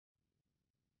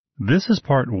This is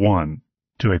part 1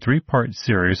 to a 3-part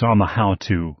series on the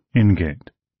how-to Ingate.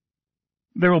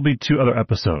 There will be 2 other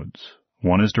episodes.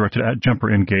 One is directed at jumper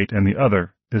Ingate and the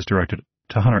other is directed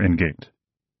to hunter Ingate.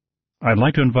 I'd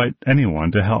like to invite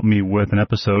anyone to help me with an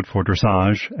episode for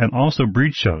dressage and also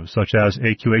breed shows such as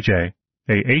AQHA,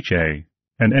 AHA,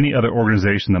 and any other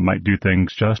organization that might do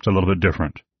things just a little bit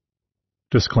different.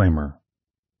 Disclaimer.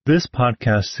 This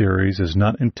podcast series is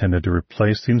not intended to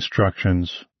replace the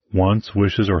instructions, wants,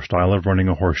 wishes, or style of running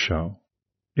a horse show.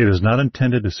 It is not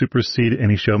intended to supersede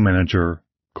any show manager,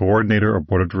 coordinator, or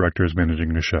board of directors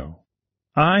managing the show.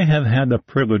 I have had the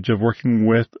privilege of working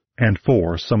with and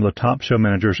for some of the top show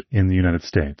managers in the United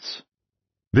States.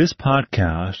 This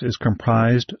podcast is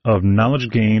comprised of knowledge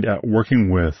gained at working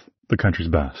with the country's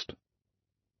best.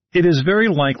 It is very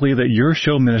likely that your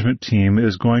show management team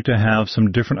is going to have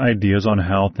some different ideas on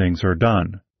how things are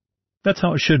done. That's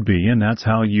how it should be, and that's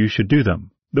how you should do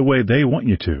them, the way they want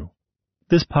you to.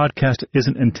 This podcast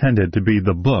isn't intended to be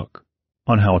the book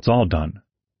on how it's all done.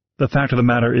 The fact of the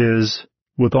matter is,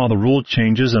 with all the rule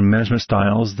changes and management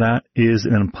styles, that is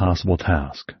an impossible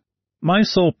task. My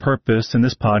sole purpose in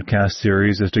this podcast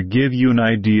series is to give you an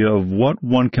idea of what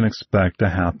one can expect to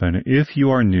happen if you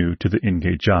are new to the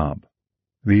Ingate job.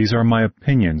 These are my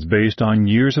opinions based on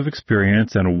years of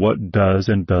experience and what does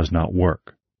and does not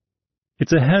work.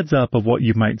 It's a heads up of what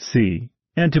you might see,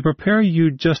 and to prepare you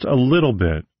just a little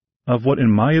bit of what, in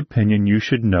my opinion, you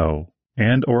should know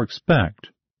and or expect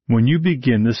when you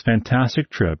begin this fantastic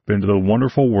trip into the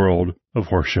wonderful world of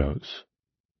horse shows.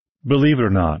 Believe it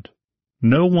or not,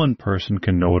 no one person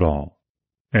can know it all,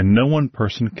 and no one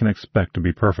person can expect to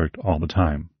be perfect all the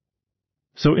time.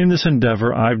 So in this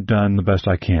endeavor, I've done the best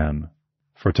I can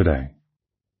for today.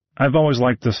 I've always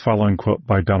liked this following quote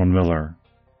by Donald Miller.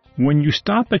 When you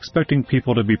stop expecting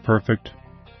people to be perfect,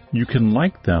 you can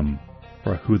like them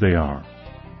for who they are.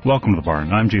 Welcome to the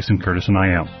barn. I'm Jason Curtis and I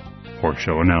am Horse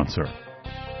Show Announcer.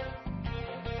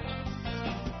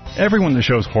 Everyone that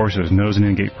shows horses knows an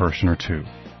Ingate person or two.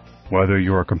 Whether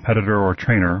you're a competitor or a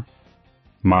trainer,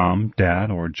 mom, dad,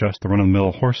 or just the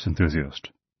run-of-the-mill horse enthusiast.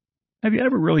 Have you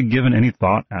ever really given any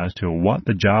thought as to what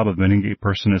the job of an Ingate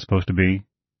person is supposed to be?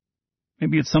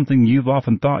 Maybe it's something you've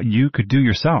often thought you could do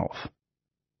yourself.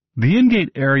 The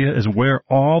Ingate area is where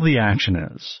all the action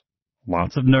is.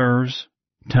 Lots of nerves,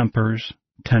 tempers,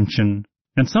 tension,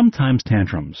 and sometimes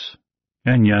tantrums.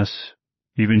 And yes,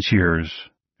 even cheers,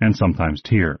 and sometimes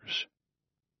tears.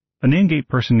 An Ingate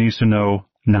person needs to know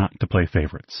not to play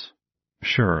favorites.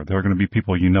 Sure, there are going to be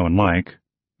people you know and like,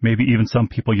 maybe even some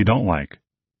people you don't like.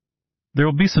 There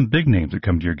will be some big names that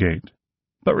come to your gate.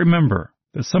 But remember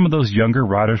that some of those younger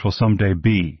riders will someday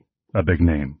be a big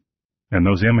name. And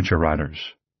those amateur riders,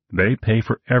 they pay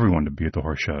for everyone to be at the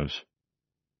horse shows.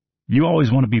 You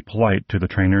always want to be polite to the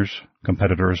trainers,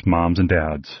 competitors, moms and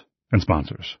dads, and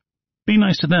sponsors. Be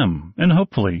nice to them, and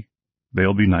hopefully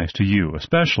they'll be nice to you,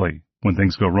 especially when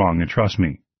things go wrong, and trust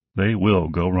me, they will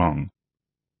go wrong.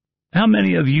 How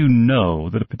many of you know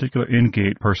that a particular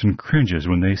Ingate person cringes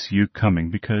when they see you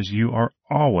coming because you are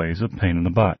always a pain in the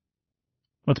butt?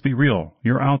 Let's be real,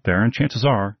 you're out there and chances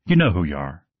are you know who you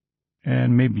are.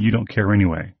 And maybe you don't care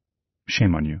anyway.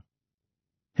 Shame on you.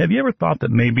 Have you ever thought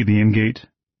that maybe the Ingate,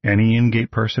 any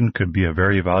Ingate person, could be a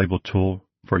very valuable tool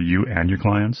for you and your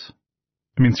clients?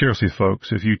 I mean, seriously,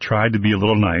 folks, if you tried to be a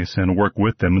little nice and work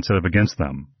with them instead of against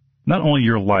them, not only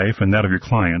your life and that of your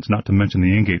clients, not to mention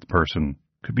the Ingate person,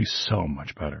 could be so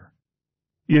much better.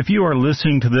 If you are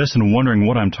listening to this and wondering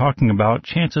what I'm talking about,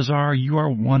 chances are you are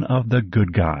one of the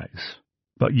good guys.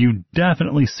 But you've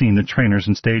definitely seen the trainers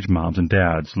and stage moms and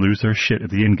dads lose their shit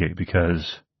at the Ingate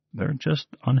because they're just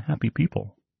unhappy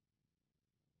people.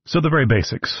 So the very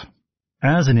basics.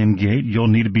 As an Ingate, you'll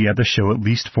need to be at the show at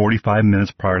least 45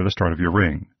 minutes prior to the start of your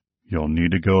ring. You'll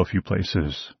need to go a few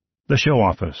places. The show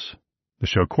office, the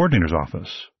show coordinator's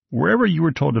office, wherever you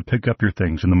were told to pick up your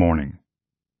things in the morning.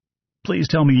 Please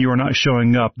tell me you are not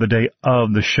showing up the day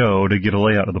of the show to get a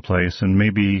layout of the place, and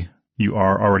maybe you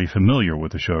are already familiar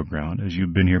with the showground as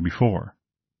you've been here before.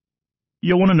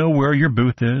 You'll want to know where your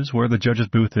booth is, where the judge's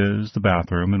booth is, the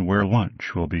bathroom, and where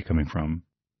lunch will be coming from.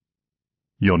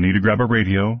 You'll need to grab a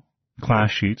radio, class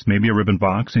sheets, maybe a ribbon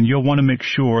box, and you'll want to make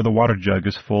sure the water jug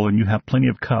is full and you have plenty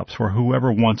of cups for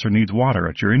whoever wants or needs water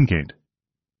at your Ingate.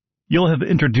 You'll have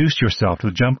introduced yourself to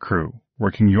the jump crew,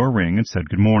 working your ring, and said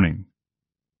good morning.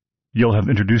 You'll have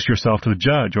introduced yourself to the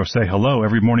judge or say hello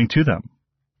every morning to them.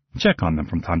 Check on them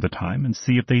from time to time and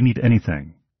see if they need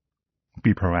anything.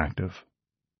 Be proactive.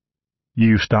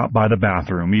 You stop by the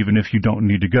bathroom even if you don't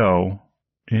need to go.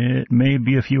 It may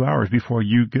be a few hours before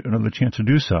you get another chance to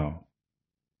do so.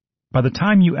 By the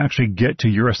time you actually get to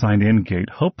your assigned end gate,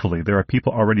 hopefully there are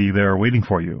people already there waiting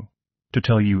for you to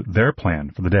tell you their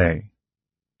plan for the day.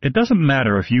 It doesn't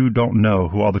matter if you don't know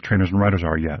who all the trainers and riders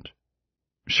are yet.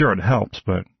 Sure, it helps,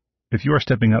 but if you are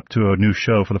stepping up to a new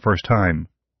show for the first time,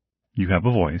 you have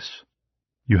a voice,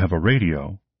 you have a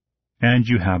radio, and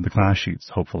you have the class sheets,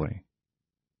 hopefully.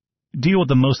 Deal with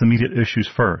the most immediate issues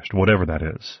first, whatever that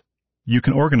is. You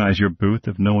can organize your booth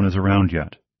if no one is around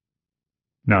yet.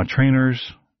 Now,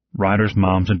 trainers, riders,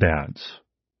 moms, and dads,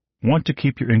 want to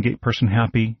keep your Ingate person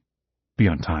happy? Be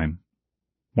on time.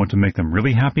 Want to make them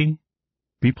really happy?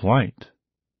 Be polite.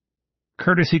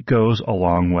 Courtesy goes a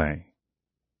long way.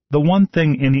 The one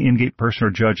thing any Ingate person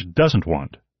or judge doesn't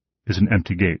want is an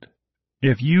empty gate.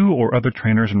 If you or other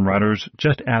trainers and riders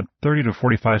just add 30 to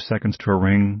 45 seconds to a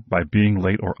ring by being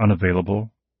late or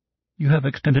unavailable, you have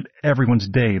extended everyone's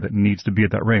day that needs to be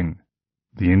at that ring.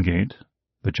 The Ingate,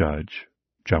 the judge,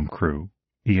 jump crew,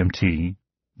 EMT,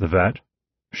 the vet,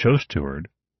 show steward,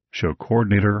 show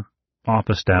coordinator,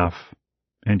 office staff,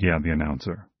 and the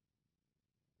announcer.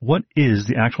 What is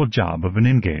the actual job of an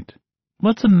Ingate?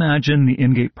 Let's imagine the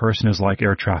Ingate person is like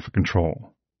air traffic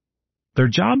control. Their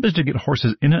job is to get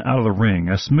horses in and out of the ring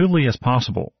as smoothly as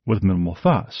possible with minimal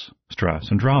fuss,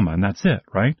 stress, and drama, and that's it,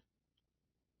 right?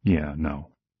 Yeah, no.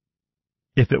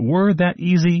 If it were that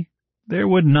easy, there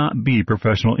would not be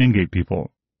professional Ingate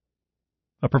people.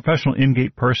 A professional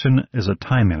Ingate person is a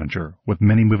time manager with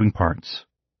many moving parts.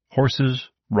 Horses,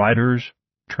 riders,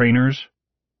 trainers.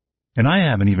 And I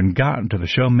haven't even gotten to the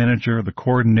show manager, the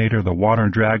coordinator, the water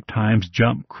and drag times,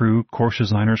 jump crew, course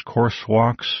designers, course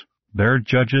walks, their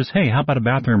judges. Hey, how about a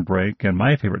bathroom break? And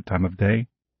my favorite time of day,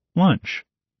 lunch.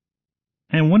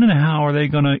 And when and how are they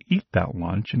going to eat that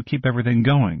lunch and keep everything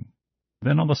going?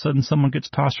 Then all of a sudden someone gets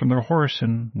tossed from their horse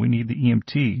and we need the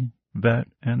EMT, vet,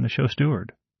 and the show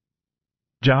steward.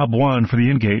 Job 1 for the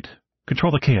Ingate,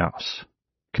 control the chaos.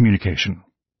 Communication.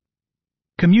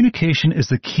 Communication is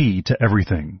the key to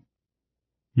everything.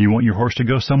 You want your horse to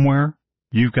go somewhere?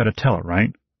 You've got to tell it,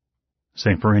 right?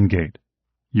 Same for Ingate.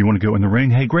 You want to go in the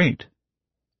ring? Hey, great.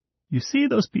 You see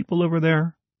those people over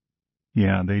there?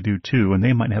 Yeah, they do too, and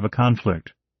they might have a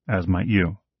conflict, as might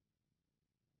you.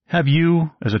 Have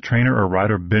you, as a trainer or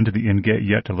rider, been to the Ingate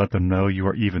yet to let them know you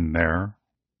are even there?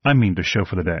 I mean to show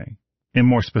for the day, and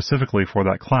more specifically for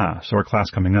that class or a class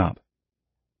coming up.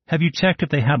 Have you checked if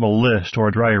they have a list or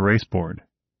a dry erase board?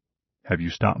 Have you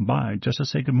stopped by just to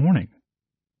say good morning?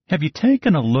 Have you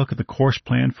taken a look at the course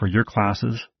plan for your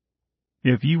classes?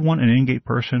 If you want an Ingate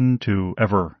person to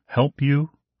ever help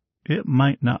you, it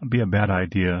might not be a bad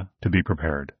idea to be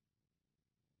prepared.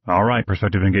 All right,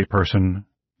 prospective Ingate person,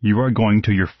 you are going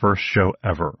to your first show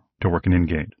ever to work in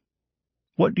Ingate.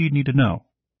 What do you need to know?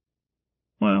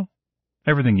 Well,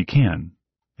 everything you can,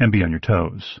 and be on your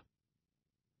toes.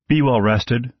 Be well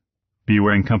rested, be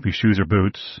wearing comfy shoes or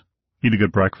boots, eat a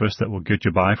good breakfast that will get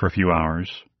you by for a few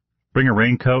hours, bring a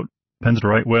raincoat, pens to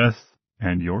write with,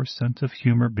 and your sense of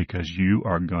humor because you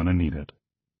are gonna need it.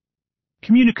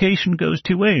 Communication goes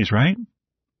two ways, right?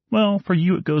 Well, for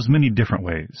you it goes many different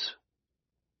ways.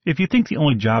 If you think the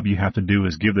only job you have to do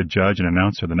is give the judge and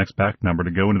announcer the next back number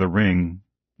to go into the ring,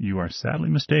 you are sadly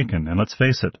mistaken, and let's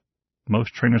face it,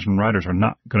 most trainers and riders are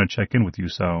not going to check in with you,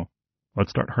 so let's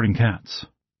start herding cats.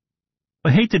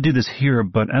 I hate to do this here,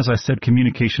 but as I said,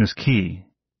 communication is key.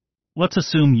 Let's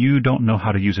assume you don't know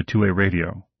how to use a two-way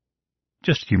radio.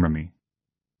 Just humor me.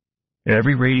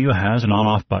 Every radio has an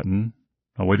on-off button,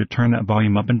 a way to turn that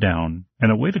volume up and down,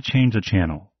 and a way to change the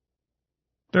channel.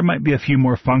 There might be a few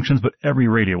more functions, but every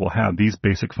radio will have these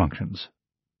basic functions.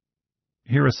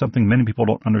 Here is something many people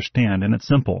don't understand, and it's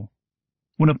simple.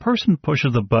 When a person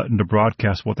pushes the button to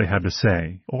broadcast what they have to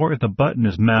say, or if the button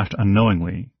is mashed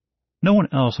unknowingly, no one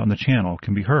else on the channel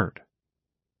can be heard.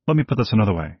 Let me put this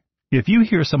another way. If you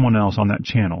hear someone else on that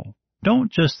channel,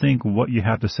 don't just think what you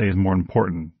have to say is more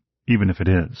important, even if it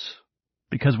is.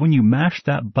 Because when you mash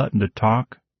that button to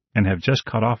talk and have just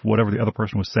cut off whatever the other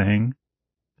person was saying,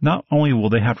 not only will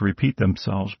they have to repeat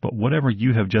themselves, but whatever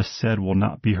you have just said will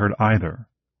not be heard either.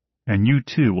 And you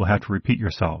too will have to repeat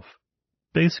yourself,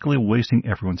 basically wasting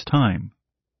everyone's time.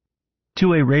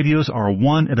 Two-way radios are a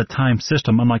one-at-a-time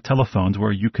system, unlike telephones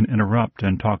where you can interrupt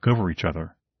and talk over each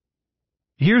other.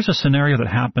 Here's a scenario that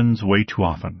happens way too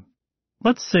often.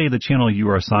 Let's say the channel you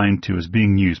are assigned to is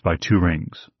being used by two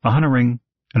rings, a hunter ring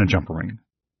and a jumper ring.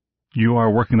 You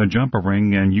are working the jumper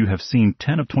ring and you have seen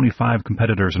 10 of 25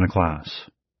 competitors in a class.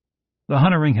 The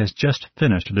hunter ring has just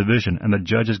finished a division and the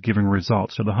judge is giving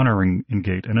results to the hunter ring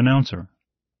Ingate and announcer.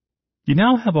 You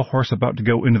now have a horse about to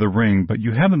go into the ring, but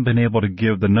you haven't been able to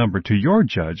give the number to your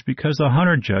judge because the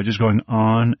hunter judge is going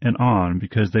on and on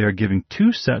because they are giving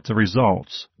 2 sets of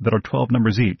results that are 12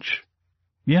 numbers each.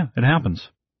 Yeah, it happens.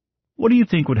 What do you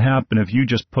think would happen if you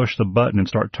just push the button and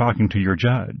start talking to your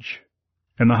judge?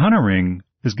 And the hunter ring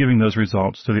is giving those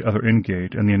results to the other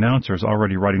Ingate, and the announcer is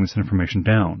already writing this information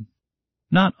down.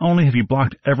 Not only have you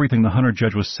blocked everything the hunter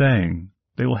judge was saying,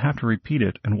 they will have to repeat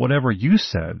it, and whatever you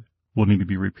said will need to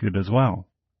be repeated as well.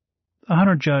 The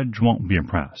hunter judge won't be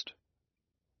impressed.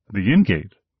 The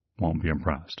Ingate won't be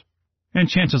impressed. And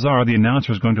chances are the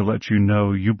announcer is going to let you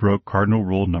know you broke cardinal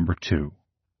rule number 2.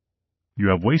 You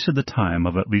have wasted the time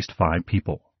of at least 5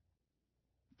 people.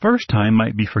 First time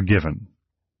might be forgiven.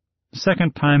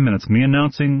 Second time, and it's me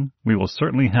announcing, we will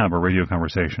certainly have a radio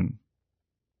conversation.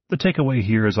 The takeaway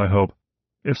here is, I hope,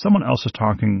 if someone else is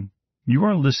talking, you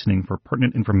are listening for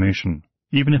pertinent information,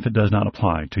 even if it does not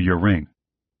apply to your ring.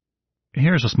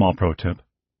 Here's a small pro tip.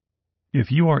 If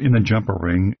you are in the jumper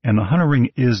ring and the hunter ring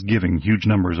is giving huge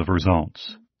numbers of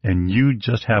results, and you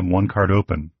just have 1 card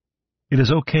open, it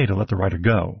is okay to let the rider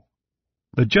go.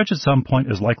 The judge at some point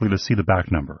is likely to see the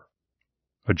back number.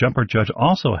 A jumper judge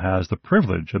also has the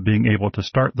privilege of being able to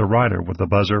start the rider with a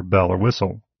buzzer, bell, or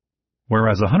whistle,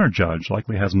 whereas a hunter judge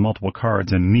likely has multiple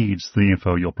cards and needs the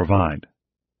info you'll provide.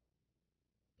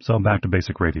 So back to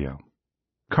basic radio.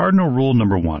 Cardinal rule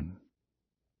number 1.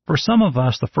 For some of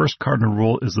us, the first cardinal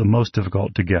rule is the most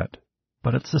difficult to get,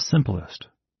 but it's the simplest.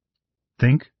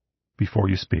 Think before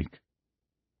you speak.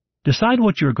 Decide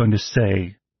what you are going to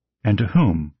say and to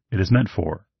whom it is meant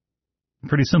for.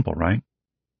 Pretty simple, right?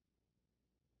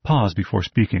 Pause before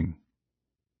speaking.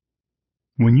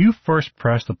 When you first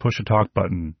press the push-to-talk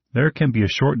button, there can be a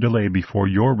short delay before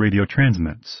your radio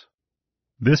transmits.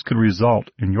 This could result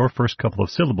in your first couple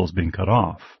of syllables being cut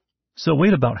off. So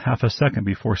wait about half a second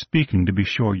before speaking to be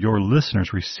sure your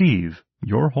listeners receive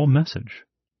your whole message.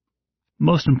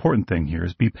 Most important thing here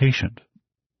is be patient.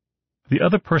 The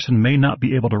other person may not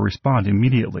be able to respond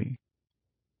immediately.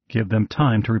 Give them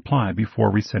time to reply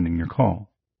before resending your call.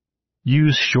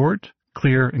 Use short,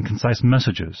 clear, and concise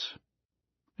messages.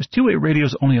 As two-way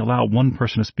radios only allow one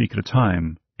person to speak at a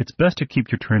time, it's best to keep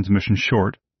your transmission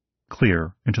short,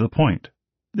 clear, and to the point.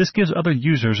 This gives other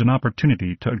users an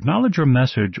opportunity to acknowledge your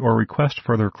message or request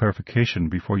further clarification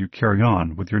before you carry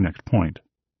on with your next point.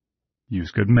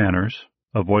 Use good manners,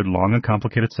 avoid long and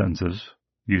complicated sentences,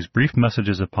 use brief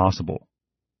messages if possible.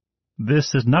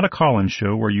 This is not a call-in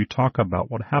show where you talk about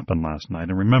what happened last night,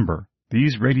 and remember,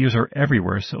 these radios are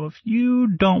everywhere, so if you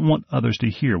don't want others to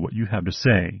hear what you have to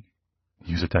say,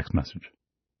 use a text message.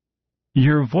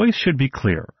 Your voice should be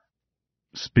clear.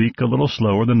 Speak a little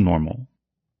slower than normal.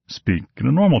 Speak in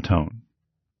a normal tone.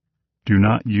 Do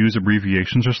not use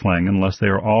abbreviations or slang unless they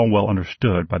are all well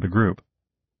understood by the group.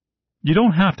 You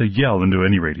don't have to yell into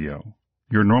any radio.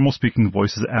 Your normal speaking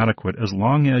voice is adequate as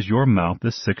long as your mouth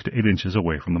is 6 to 8 inches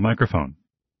away from the microphone.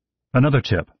 Another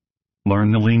tip,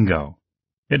 learn the lingo.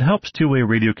 It helps two-way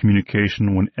radio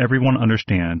communication when everyone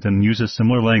understands and uses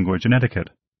similar language and etiquette,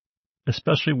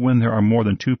 especially when there are more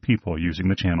than 2 people using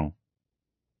the channel.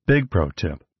 Big pro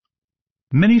tip.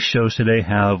 Many shows today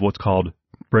have what's called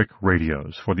brick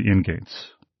radios for the Ingates.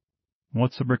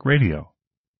 What's a brick radio?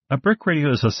 A brick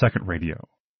radio is a second radio.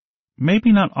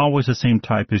 Maybe not always the same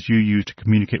type as you use to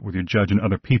communicate with your judge and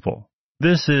other people.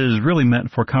 This is really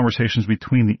meant for conversations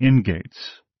between the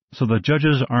Ingates, so the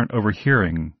judges aren't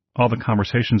overhearing all the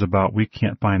conversations about we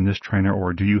can't find this trainer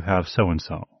or do you have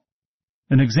so-and-so.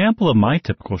 An example of my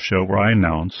typical show where I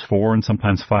announce 4 and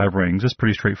sometimes 5 rings is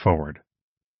pretty straightforward.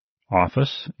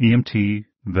 Office, EMT,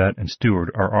 vet, and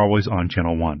steward are always on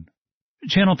Channel 1.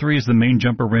 Channel 3 is the main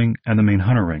jumper ring and the main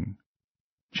hunter ring.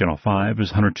 Channel 5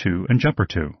 is hunter 2 and jumper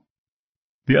 2.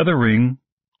 The other ring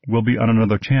will be on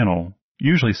another channel,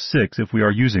 usually 6 if we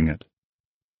are using it.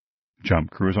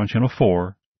 Jump crew is on Channel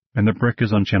 4, and the brick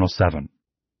is on Channel 7.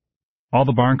 All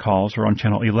the barn calls are on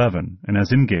Channel 11, and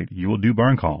as Ingate, you will do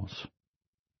barn calls.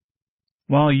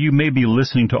 While you may be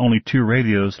listening to only 2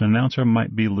 radios, an announcer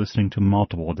might be listening to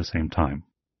multiple at the same time.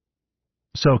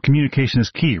 So communication is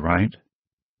key, right?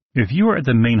 If you are at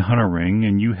the main hunter ring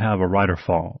and you have a rider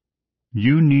fall,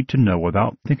 you need to know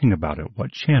without thinking about it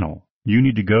what channel you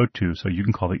need to go to so you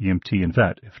can call the EMT and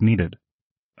vet if needed.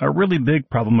 A really big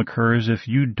problem occurs if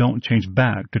you don't change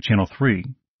back to Channel 3,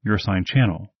 your assigned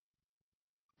channel.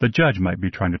 The judge might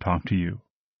be trying to talk to you.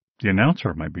 The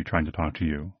announcer might be trying to talk to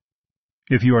you.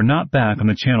 If you are not back on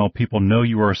the channel people know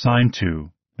you are assigned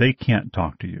to, they can't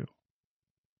talk to you.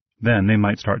 Then they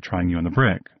might start trying you on the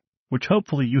brick, which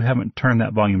hopefully you haven't turned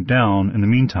that volume down in the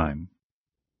meantime.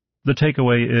 The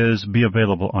takeaway is be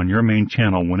available on your main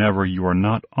channel whenever you are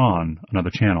not on another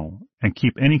channel, and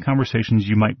keep any conversations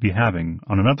you might be having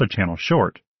on another channel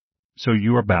short, so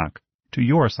you are back to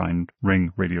your assigned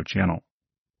ring radio channel.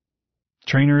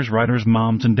 Trainers, riders,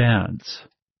 moms, and dads,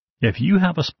 if you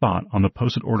have a spot on the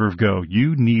posted order of go,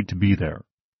 you need to be there.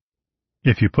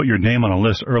 If you put your name on a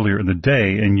list earlier in the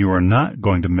day and you are not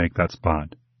going to make that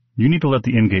spot, you need to let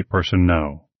the Ingate person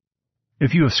know.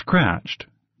 If you have scratched,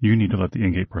 you need to let the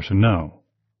Ingate person know.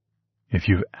 If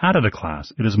you've added a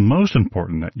class, it is most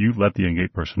important that you let the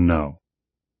Ingate person know.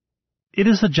 It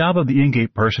is the job of the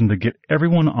Ingate person to get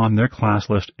everyone on their class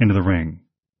list into the ring.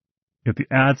 If the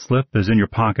ad slip is in your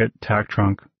pocket, tack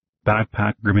trunk,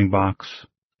 backpack, grooming box,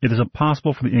 it is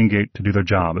impossible for the Ingate to do their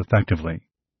job effectively.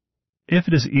 If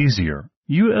it is easier,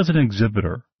 you as an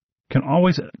exhibitor can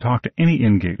always talk to any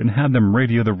Ingate and have them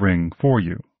radio the ring for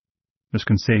you. This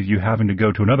can save you having to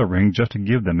go to another ring just to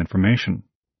give them information.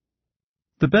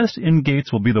 The best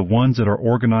Ingates will be the ones that are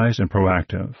organized and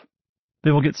proactive.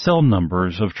 They will get cell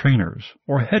numbers of trainers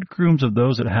or head grooms of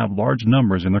those that have large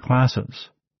numbers in their classes.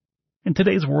 In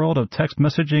today's world of text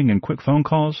messaging and quick phone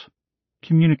calls,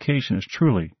 communication is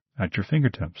truly at your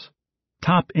fingertips.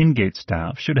 Top Ingate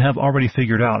staff should have already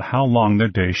figured out how long their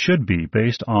day should be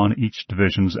based on each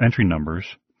division's entry numbers,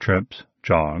 trips,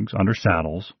 jogs, under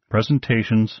saddles,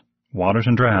 presentations, waters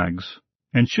and drags,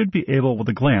 and should be able with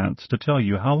a glance to tell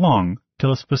you how long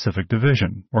till a specific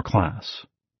division or class.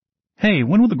 Hey,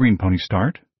 when will the green pony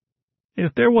start?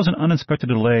 If there was an unexpected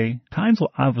delay, times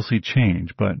will obviously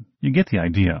change, but you get the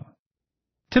idea.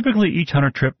 Typically, each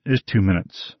hunter trip is 2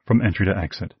 minutes from entry to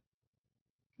exit.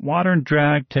 Water and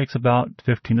drag takes about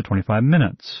 15 to 25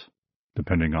 minutes.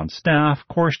 Depending on staff,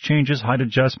 course changes, height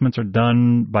adjustments are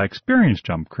done by experienced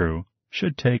jump crew,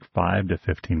 should take 5 to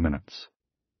 15 minutes.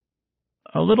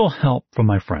 A little help from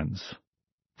my friends.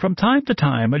 From time to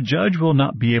time, a judge will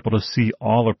not be able to see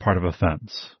all or part of a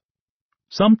fence.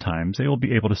 Sometimes they will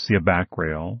be able to see a back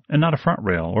rail and not a front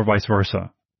rail, or vice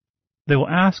versa. They will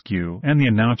ask you and the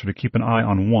announcer to keep an eye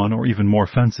on one or even more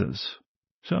fences.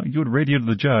 So you would radio to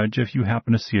the judge if you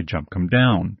happen to see a jump come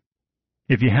down.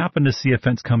 If you happen to see a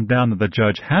fence come down that the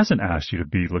judge hasn't asked you to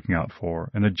be looking out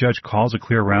for, and the judge calls a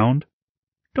clear round,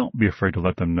 don't be afraid to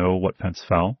let them know what fence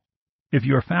fell. If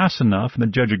you are fast enough and the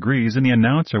judge agrees, then the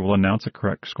announcer will announce a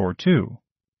correct score too.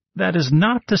 That is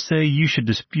not to say you should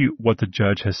dispute what the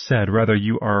judge has said, rather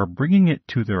you are bringing it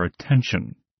to their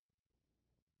attention.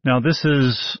 Now this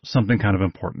is something kind of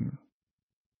important.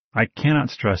 I cannot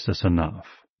stress this enough.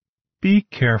 Be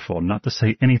careful not to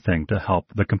say anything to help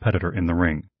the competitor in the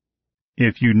ring.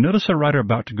 If you notice a rider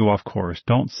about to go off course,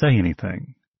 don't say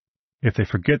anything. If they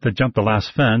forget to jump the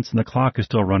last fence and the clock is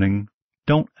still running,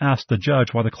 don't ask the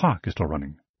judge why the clock is still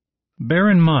running. Bear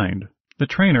in mind, the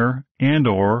trainer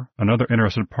and/or another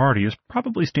interested party is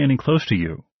probably standing close to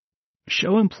you.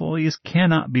 Show employees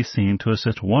cannot be seen to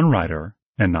assist one rider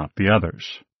and not the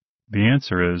others. The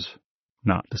answer is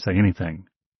not to say anything.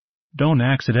 Don't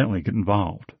accidentally get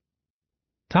involved.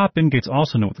 Top Ingates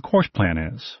also know what the course plan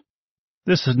is.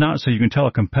 This is not so you can tell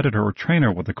a competitor or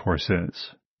trainer what the course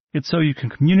is. It's so you can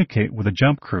communicate with the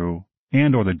jump crew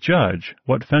and/or the judge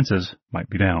what fences might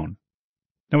be down.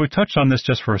 Now we've touched on this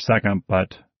just for a second,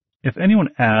 but if anyone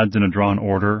adds in a drawn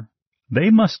order, they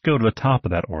must go to the top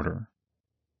of that order.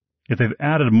 If they've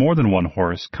added more than one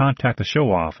horse, contact the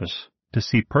show office to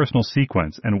see personal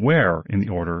sequence and where in the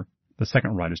order the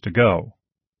second ride is to go.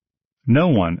 No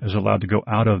one is allowed to go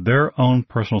out of their own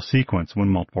personal sequence when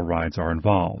multiple rides are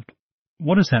involved.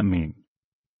 What does that mean?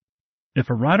 If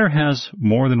a rider has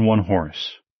more than one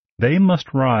horse, they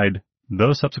must ride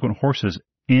those subsequent horses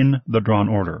in the drawn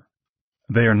order.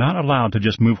 They are not allowed to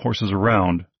just move horses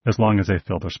around as long as they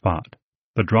fill their spot.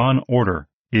 The drawn order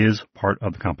is part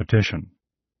of the competition.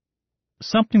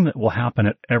 Something that will happen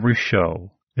at every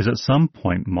show is at some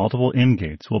point multiple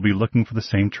Ingates will be looking for the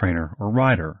same trainer or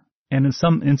rider, and in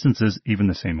some instances even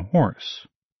the same horse.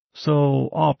 So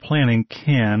all planning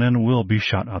can and will be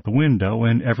shot out the window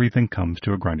and everything comes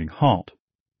to a grinding halt.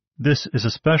 This is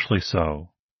especially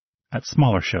so at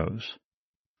smaller shows.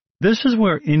 This is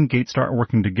where Ingates start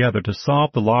working together to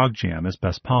solve the logjam as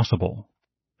best possible.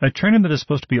 A trainer that is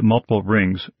supposed to be at multiple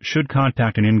rings should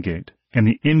contact an Ingate, and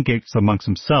the Ingates amongst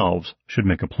themselves should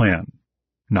make a plan,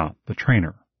 not the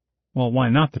trainer. Well, why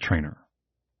not the trainer?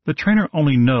 The trainer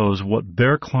only knows what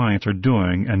their clients are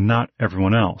doing and not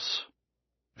everyone else.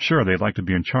 Sure, they'd like to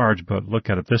be in charge, but look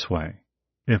at it this way.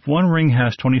 If one ring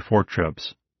has 24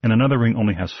 trips and another ring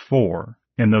only has 4,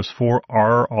 and those 4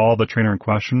 are all the trainer in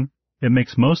question, it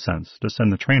makes most sense to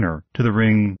send the trainer to the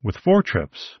ring with 4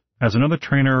 trips, as another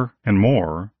trainer and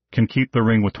more can keep the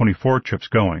ring with 24 trips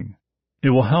going. It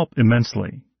will help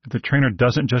immensely if the trainer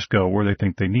doesn't just go where they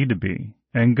think they need to be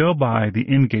and go by the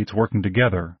Ingates working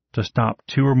together to stop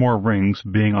 2 or more rings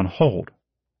being on hold.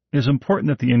 It is important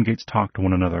that the Ingates talk to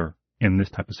one another in this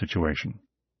type of situation.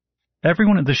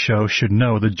 Everyone at the show should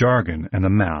know the jargon and the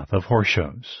math of horse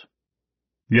shows.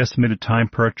 The estimated time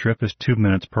per trip is 2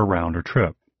 minutes per round or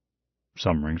trip.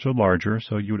 Some rings are larger,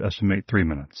 so you would estimate 3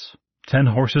 minutes. 10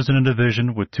 horses in a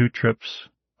division with 2 trips.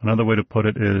 Another way to put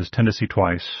it is 10 to see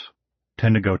twice,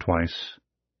 10 to go twice,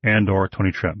 and or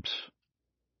 20 trips.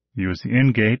 You as the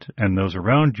Ingate and those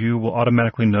around you will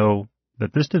automatically know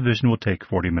that this division will take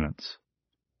 40 minutes.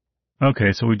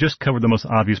 Okay, so we just covered the most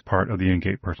obvious part of the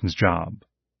Ingate person's job,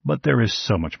 but there is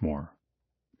so much more.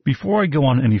 Before I go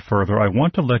on any further, I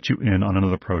want to let you in on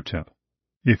another pro tip.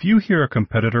 If you hear a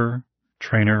competitor,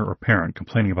 trainer, or parent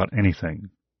complaining about anything,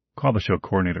 call the show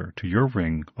coordinator to your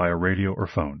ring via radio or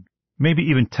phone. Maybe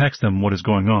even text them what is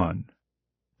going on.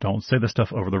 Don't say the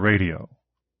stuff over the radio.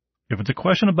 If it's a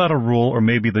question about a rule or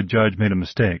maybe the judge made a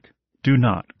mistake, do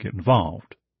not get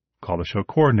involved. Call the show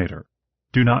coordinator.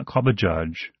 Do not call the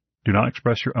judge. Do not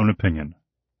express your own opinion.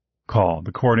 Call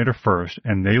the coordinator first,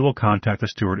 and they will contact the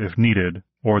steward if needed,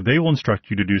 or they will instruct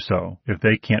you to do so if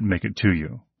they can't make it to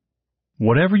you.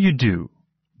 Whatever you do,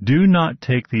 do not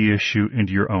take the issue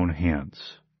into your own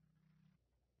hands.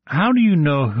 How do you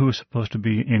know who is supposed to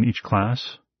be in each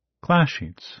class? Class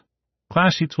sheets.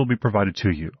 Class sheets will be provided to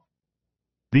you.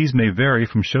 These may vary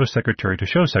from show secretary to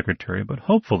show secretary, but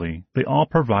hopefully they all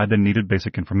provide the needed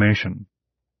basic information.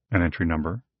 An entry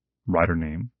number, rider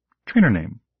name, trainer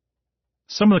name.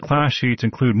 Some of the class sheets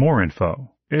include more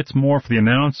info. It's more for the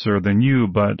announcer than you,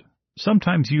 but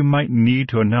sometimes you might need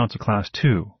to announce a class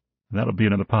too. That'll be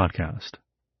another podcast.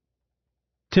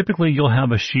 Typically, you'll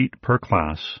have a sheet per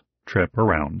class, trip, or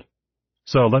round.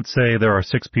 So let's say there are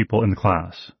 6 people in the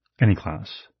class, any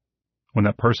class. When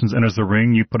that person enters the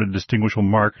ring, you put a distinguishable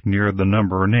mark near the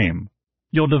number or name.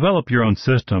 You'll develop your own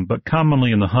system, but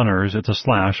commonly in the hunters, it's a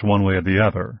slash one way or the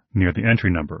other, near the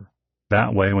entry number.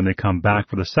 That way, when they come back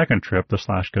for the second trip, the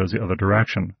slash goes the other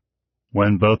direction.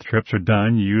 When both trips are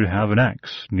done, you have an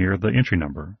X near the entry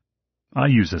number. I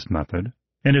use this method,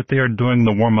 and if they are doing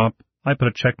the warm-up, I put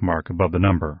a check mark above the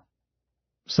number.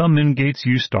 Some Ingates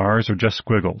use stars or just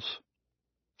squiggles.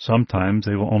 Sometimes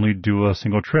they will only do a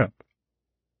single trip.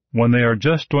 When they are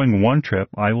just doing one trip,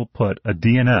 I will put a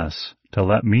DNS to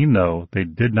let me know they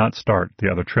did not start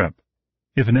the other trip.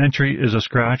 If an entry is a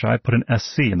scratch, I put an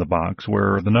SC in the box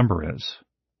where the number is.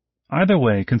 Either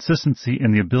way, consistency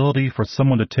and the ability for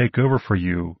someone to take over for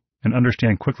you and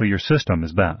understand quickly your system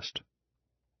is best.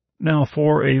 Now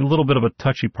for a little bit of a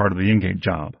touchy part of the Ingate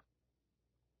job.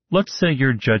 Let's say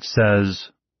your judge says,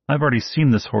 I've already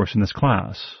seen this horse in this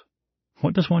class.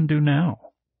 What does one do now?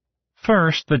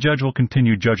 First, the judge will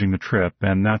continue judging the trip,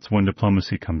 and that's when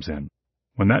diplomacy comes in.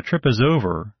 When that trip is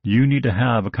over, you need to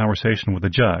have a conversation with the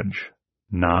judge,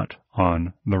 not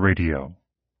on the radio.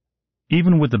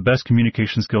 Even with the best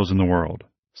communication skills in the world,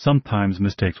 sometimes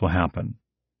mistakes will happen.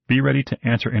 Be ready to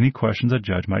answer any questions a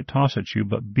judge might toss at you,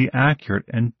 but be accurate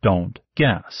and don't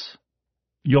guess.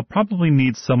 You'll probably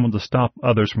need someone to stop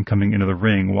others from coming into the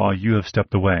ring while you have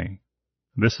stepped away.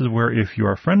 This is where if you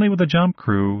are friendly with the jump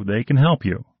crew, they can help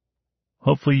you.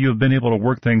 Hopefully you have been able to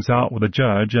work things out with a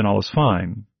judge and all is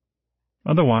fine.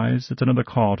 Otherwise, it's another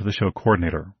call to the show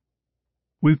coordinator.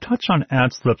 We've touched on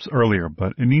ad slips earlier,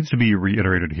 but it needs to be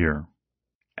reiterated here.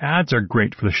 Ads are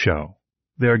great for the show.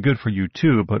 They are good for you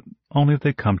too, but only if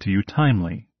they come to you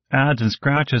timely. Ads and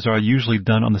scratches are usually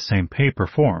done on the same paper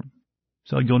form,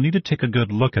 so you'll need to take a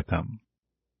good look at them.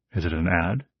 Is it an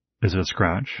ad? Is it a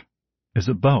scratch? Is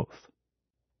it both?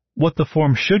 What the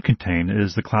form should contain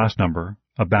is the class number,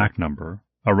 a back number,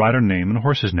 a rider name, and a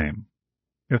horse's name.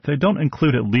 If they don't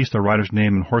include at least a rider's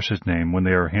name and horse's name when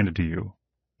they are handed to you,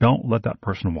 don't let that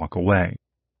person walk away.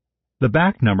 The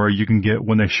back number you can get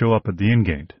when they show up at the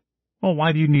Ingate. Well,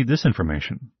 why do you need this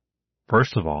information?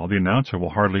 First of all, the announcer will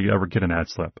hardly ever get an ad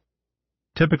slip.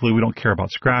 Typically, we don't care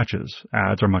about scratches.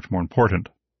 Ads are much more important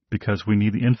because we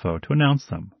need the info to announce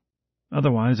them.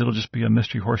 Otherwise, it'll just be a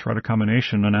mystery horse-rider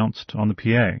combination announced on the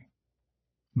PA.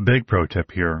 Big pro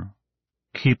tip here.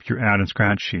 Keep your ad and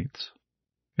scratch sheets.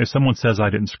 If someone says I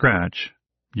didn't scratch,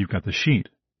 you've got the sheet.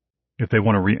 If they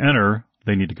want to re-enter,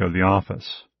 they need to go to the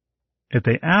office. If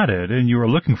they added and you are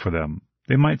looking for them,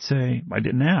 they might say, I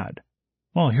didn't add.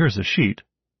 Well, here's the sheet.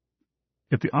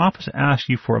 If the office asks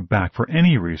you for it back for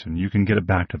any reason, you can get it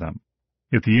back to them.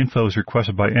 If the info is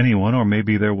requested by anyone or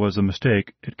maybe there was a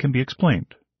mistake, it can be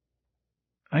explained.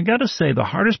 I gotta say, the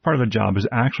hardest part of the job is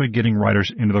actually getting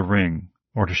riders into the ring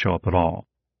or to show up at all.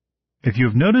 If you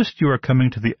have noticed you are coming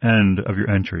to the end of your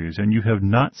entries and you have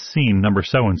not seen number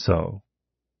so-and-so,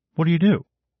 what do?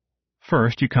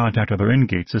 First, you contact other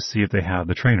Ingates to see if they have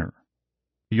the trainer.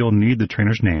 You'll need the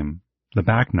trainer's name, the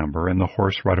back number, and the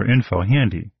horse rider info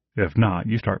handy. If not,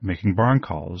 you start making barn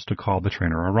calls to call the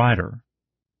trainer or rider.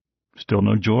 Still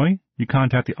no joy? You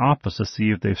contact the office to see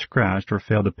if they've scratched or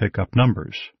failed to pick up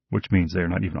numbers, which means they're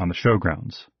not even on the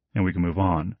showgrounds, and we can move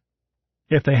on.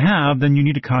 If they have, then you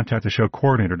need to contact the show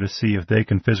coordinator to see if they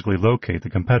can physically locate the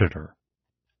competitor.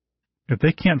 If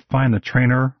they can't find the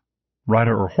trainer,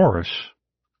 rider, or horse,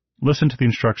 listen to the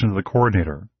instructions of the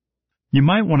coordinator. You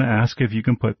might want to ask if you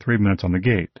can put 3 minutes on the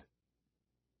gate.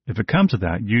 If it comes to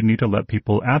that, you need to let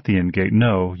people at the Ingate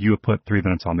know you have put 3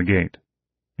 minutes on the gate.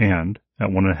 And at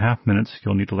 1.5 minutes,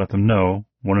 you'll need to let them know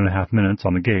 1.5 minutes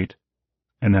on the gate,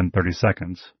 and then 30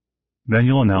 seconds. Then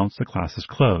you'll announce the class is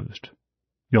closed.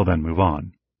 You'll then move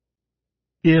on.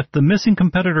 If the missing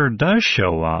competitor does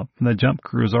show up and the jump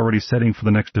crew is already setting for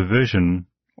the next division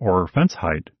or fence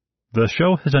height, the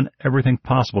show has done everything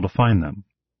possible to find them.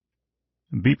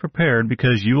 Be prepared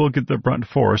because you will get the brunt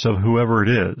force of whoever it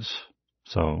is.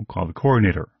 So call the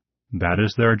coordinator. That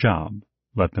is their job.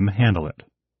 Let them handle it.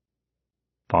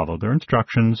 Follow their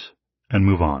instructions and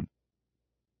move on.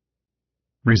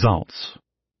 Results.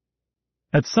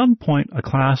 At some point, a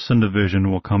class and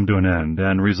division will come to an end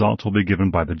and results will be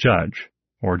given by the judge,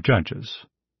 or judges.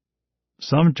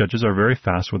 Some judges are very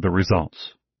fast with the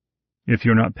results. If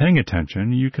you're not paying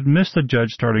attention, you could miss the judge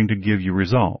starting to give you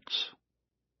results.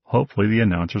 Hopefully the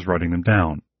announcer's writing them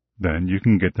down. Then you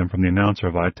can get them from the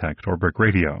announcer via text or brick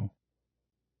radio.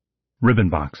 Ribbon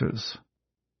boxes.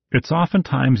 It's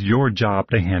oftentimes your job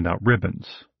to hand out ribbons.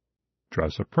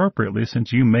 Dress appropriately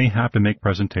since you may have to make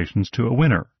presentations to a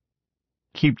winner.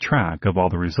 Keep track of all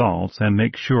the results and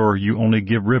make sure you only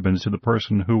give ribbons to the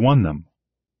person who won them.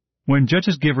 When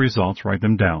judges give results, write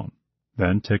them down.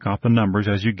 Then tick off the numbers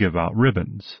as you give out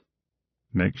ribbons.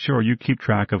 Make sure you keep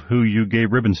track of who you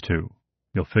gave ribbons to.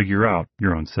 You'll figure out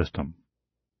your own system.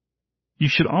 You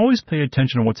should always pay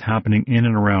attention to what's happening in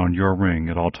and around your ring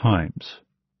at all times.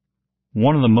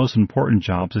 One of the most important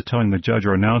jobs is telling the judge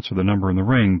or announcer the number in the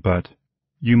ring, but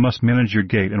you must manage your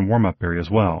gate and warm-up area as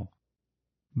well.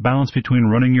 Balance between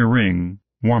running your ring,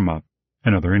 warm-up,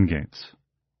 and other Ingates.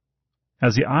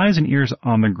 As the eyes and ears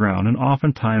are on the ground and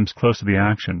oftentimes close to the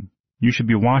action, you should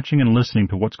be watching and listening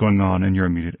to what's going on in your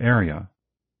immediate area.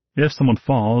 If someone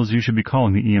falls, you should be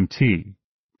calling the EMT.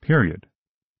 Period.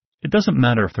 It doesn't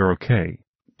matter if they're okay.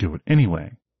 Do it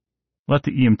anyway. Let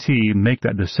the EMT make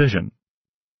that decision.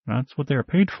 That's what they are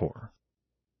paid for.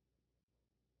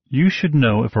 You should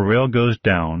know if a rail goes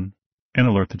down and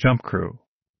alert the jump crew.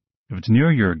 If it's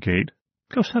near your gate,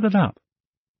 go set it up.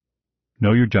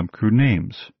 Know your jump crew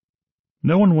names.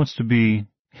 No one wants to be,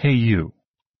 "Hey you."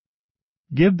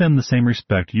 Give them the same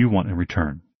respect you want in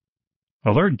return.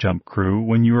 Alert jump crew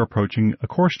when you are approaching a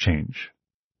course change.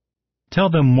 Tell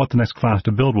them what the next class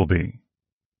to build will be.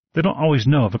 They don't always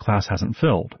know if a class hasn't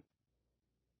filled.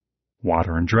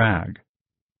 Water and drag.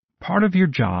 Part of your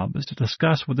job is to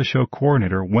discuss with the show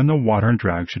coordinator when the water and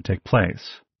drag should take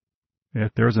place.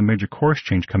 If there is a major course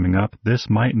change coming up, this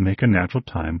might make a natural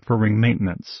time for ring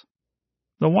maintenance.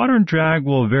 The water and drag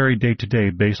will vary day to day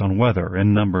based on weather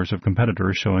and numbers of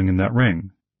competitors showing in that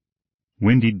ring.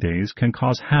 Windy days can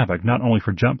cause havoc not only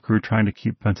for jump crew trying to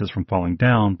keep fences from falling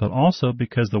down, but also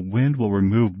because the wind will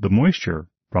remove the moisture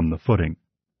from the footing.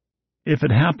 If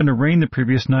it happened to rain the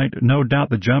previous night, no doubt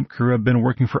the jump crew have been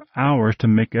working for hours to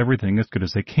make everything as good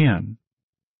as they can.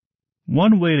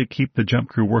 One way to keep the jump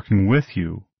crew working with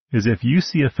you is if you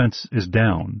see a fence is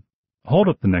down, hold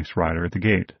up the next rider at the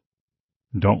gate.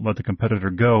 Don't let the competitor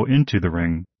go into the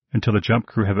ring until the jump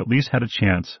crew have at least had a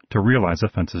chance to realize the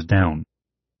fence is down.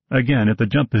 Again, if the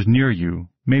jump is near you,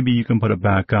 maybe you can put it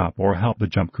back up or help the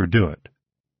jump crew do it.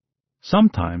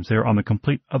 Sometimes they are on the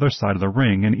complete other side of the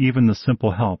ring, and even the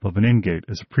simple help of an Ingate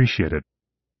is appreciated.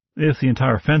 If the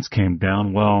entire fence came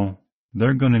down, well,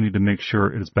 they're going to need to make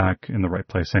sure it is back in the right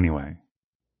place anyway.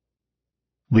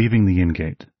 Leaving the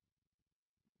Ingate.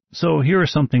 So here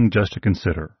is something just to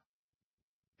consider.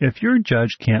 If your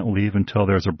judge can't leave until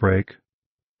there's a break,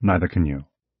 neither can you.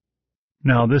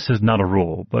 Now, this is not a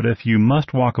rule, but if you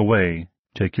must walk away,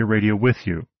 take your radio with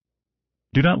you.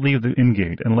 Do not leave the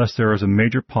Ingate unless there is a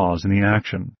major pause in the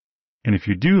action. And if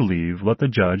you do leave, let the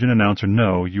judge and announcer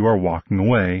know you are walking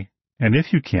away, and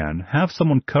if you can, have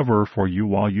someone cover for you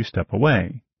while you step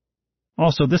away.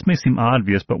 Also, this may seem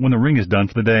obvious, but when the ring is done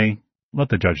for the day, let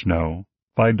the judge know.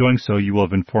 By doing so, you will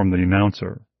have informed the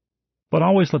announcer. But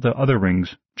always let the other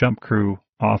rings, jump crew,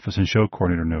 office, and show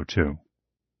coordinator know too.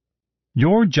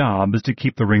 Your job is to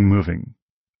keep the ring moving.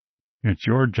 It's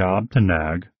your job to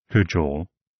nag, cajole,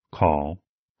 call,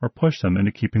 or push them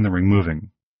into keeping the ring moving.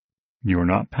 You are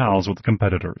not pals with the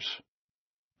competitors.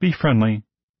 Be friendly,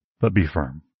 but be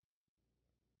firm.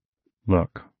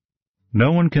 Look,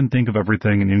 no one can think of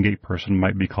everything an Ingate person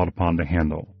might be called upon to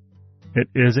handle. It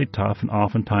is a tough and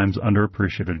oftentimes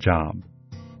underappreciated job,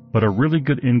 but a really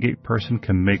good Ingate person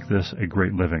can make this a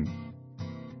great living.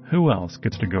 Who else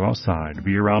gets to go outside,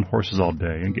 be around horses all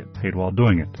day, and get paid while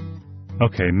doing it?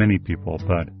 Okay, many people,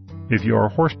 but if you are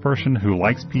a horse person who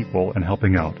likes people and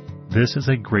helping out, this is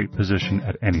a great position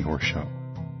at any horse show.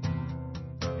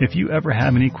 If you ever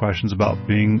have any questions about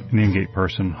being an Ingate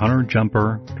person, hunter,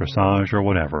 jumper, dressage, or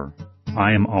whatever,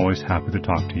 I am always happy to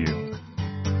talk to you.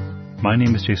 My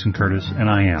name is Jason Curtis, and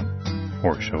I am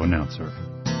Horse Show Announcer.